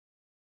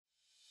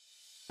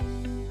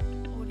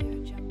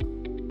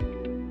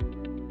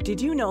Did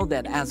you know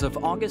that as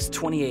of August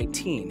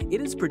 2018,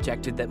 it is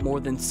projected that more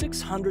than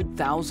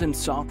 600,000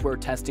 software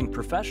testing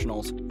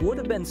professionals would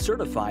have been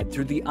certified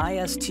through the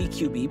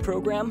ISTQB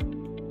program?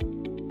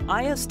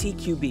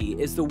 ISTQB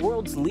is the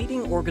world's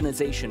leading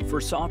organization for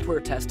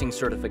software testing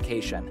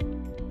certification.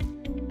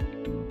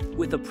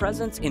 With a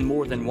presence in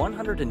more than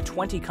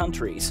 120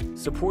 countries,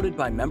 supported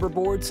by member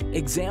boards,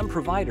 exam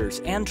providers,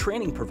 and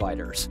training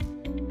providers.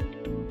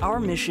 Our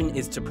mission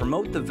is to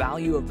promote the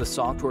value of the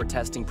software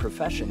testing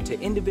profession to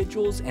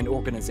individuals and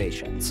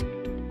organizations.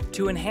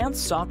 To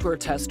enhance software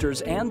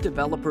testers' and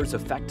developers'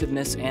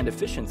 effectiveness and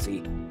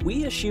efficiency,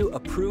 we issue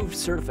approved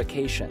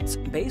certifications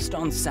based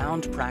on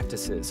sound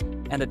practices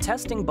and a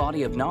testing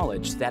body of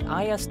knowledge that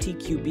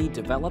ISTQB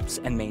develops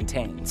and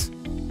maintains.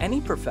 Any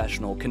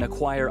professional can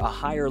acquire a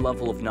higher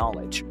level of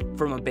knowledge,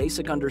 from a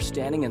basic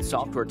understanding in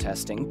software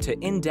testing to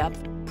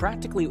in-depth,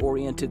 practically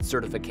oriented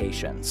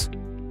certifications.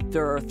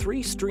 There are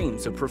 3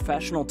 streams of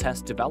professional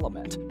test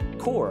development: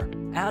 core,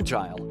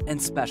 agile, and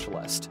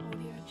specialist.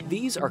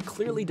 These are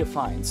clearly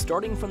defined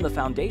starting from the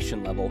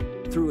foundation level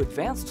through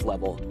advanced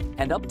level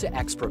and up to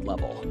expert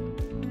level.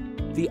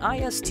 The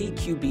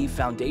ISTQB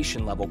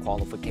Foundation Level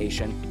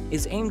qualification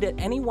is aimed at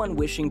anyone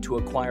wishing to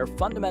acquire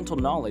fundamental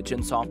knowledge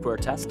in software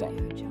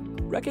testing.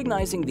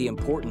 Recognizing the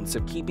importance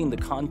of keeping the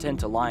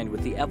content aligned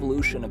with the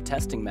evolution of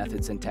testing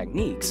methods and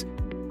techniques,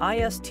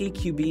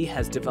 ISTQB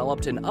has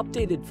developed an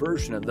updated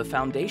version of the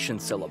foundation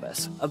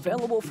syllabus,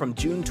 available from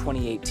June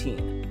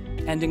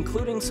 2018, and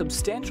including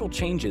substantial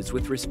changes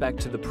with respect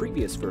to the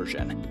previous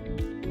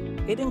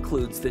version. It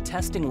includes the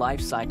testing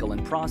lifecycle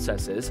and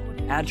processes,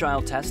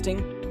 agile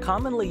testing,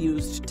 commonly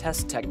used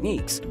test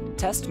techniques,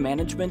 test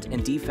management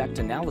and defect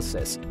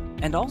analysis,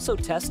 and also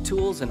test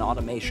tools and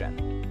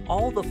automation.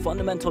 All the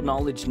fundamental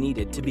knowledge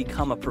needed to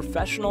become a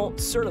professional,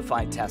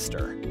 certified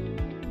tester.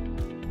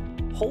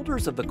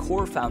 Holders of the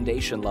Core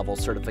Foundation Level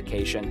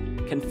certification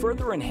can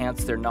further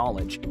enhance their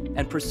knowledge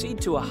and proceed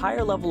to a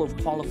higher level of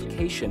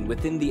qualification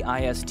within the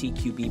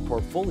ISTQB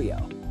portfolio.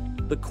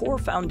 The Core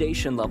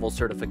Foundation Level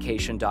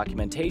certification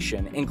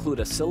documentation include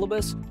a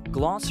syllabus,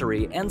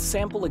 glossary, and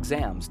sample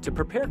exams to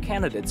prepare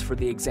candidates for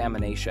the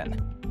examination.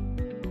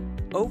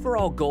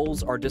 Overall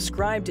goals are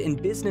described in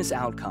business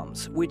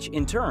outcomes, which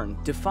in turn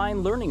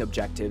define learning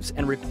objectives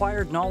and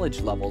required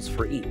knowledge levels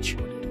for each.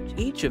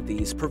 Each of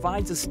these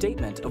provides a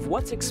statement of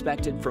what's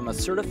expected from a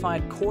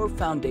certified Core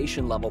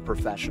Foundation Level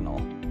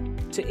professional.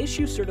 To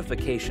issue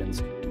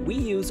certifications, we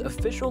use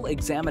official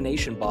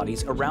examination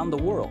bodies around the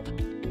world.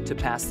 To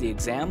pass the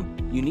exam,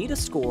 you need a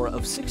score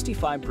of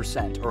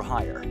 65% or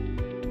higher.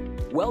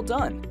 Well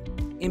done!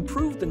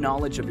 Improve the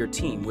knowledge of your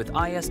team with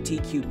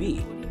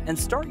ISTQB and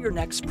start your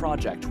next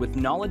project with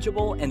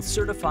knowledgeable and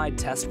certified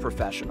test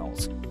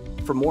professionals.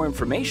 For more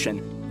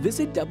information,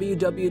 visit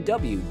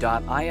www.istqb.org.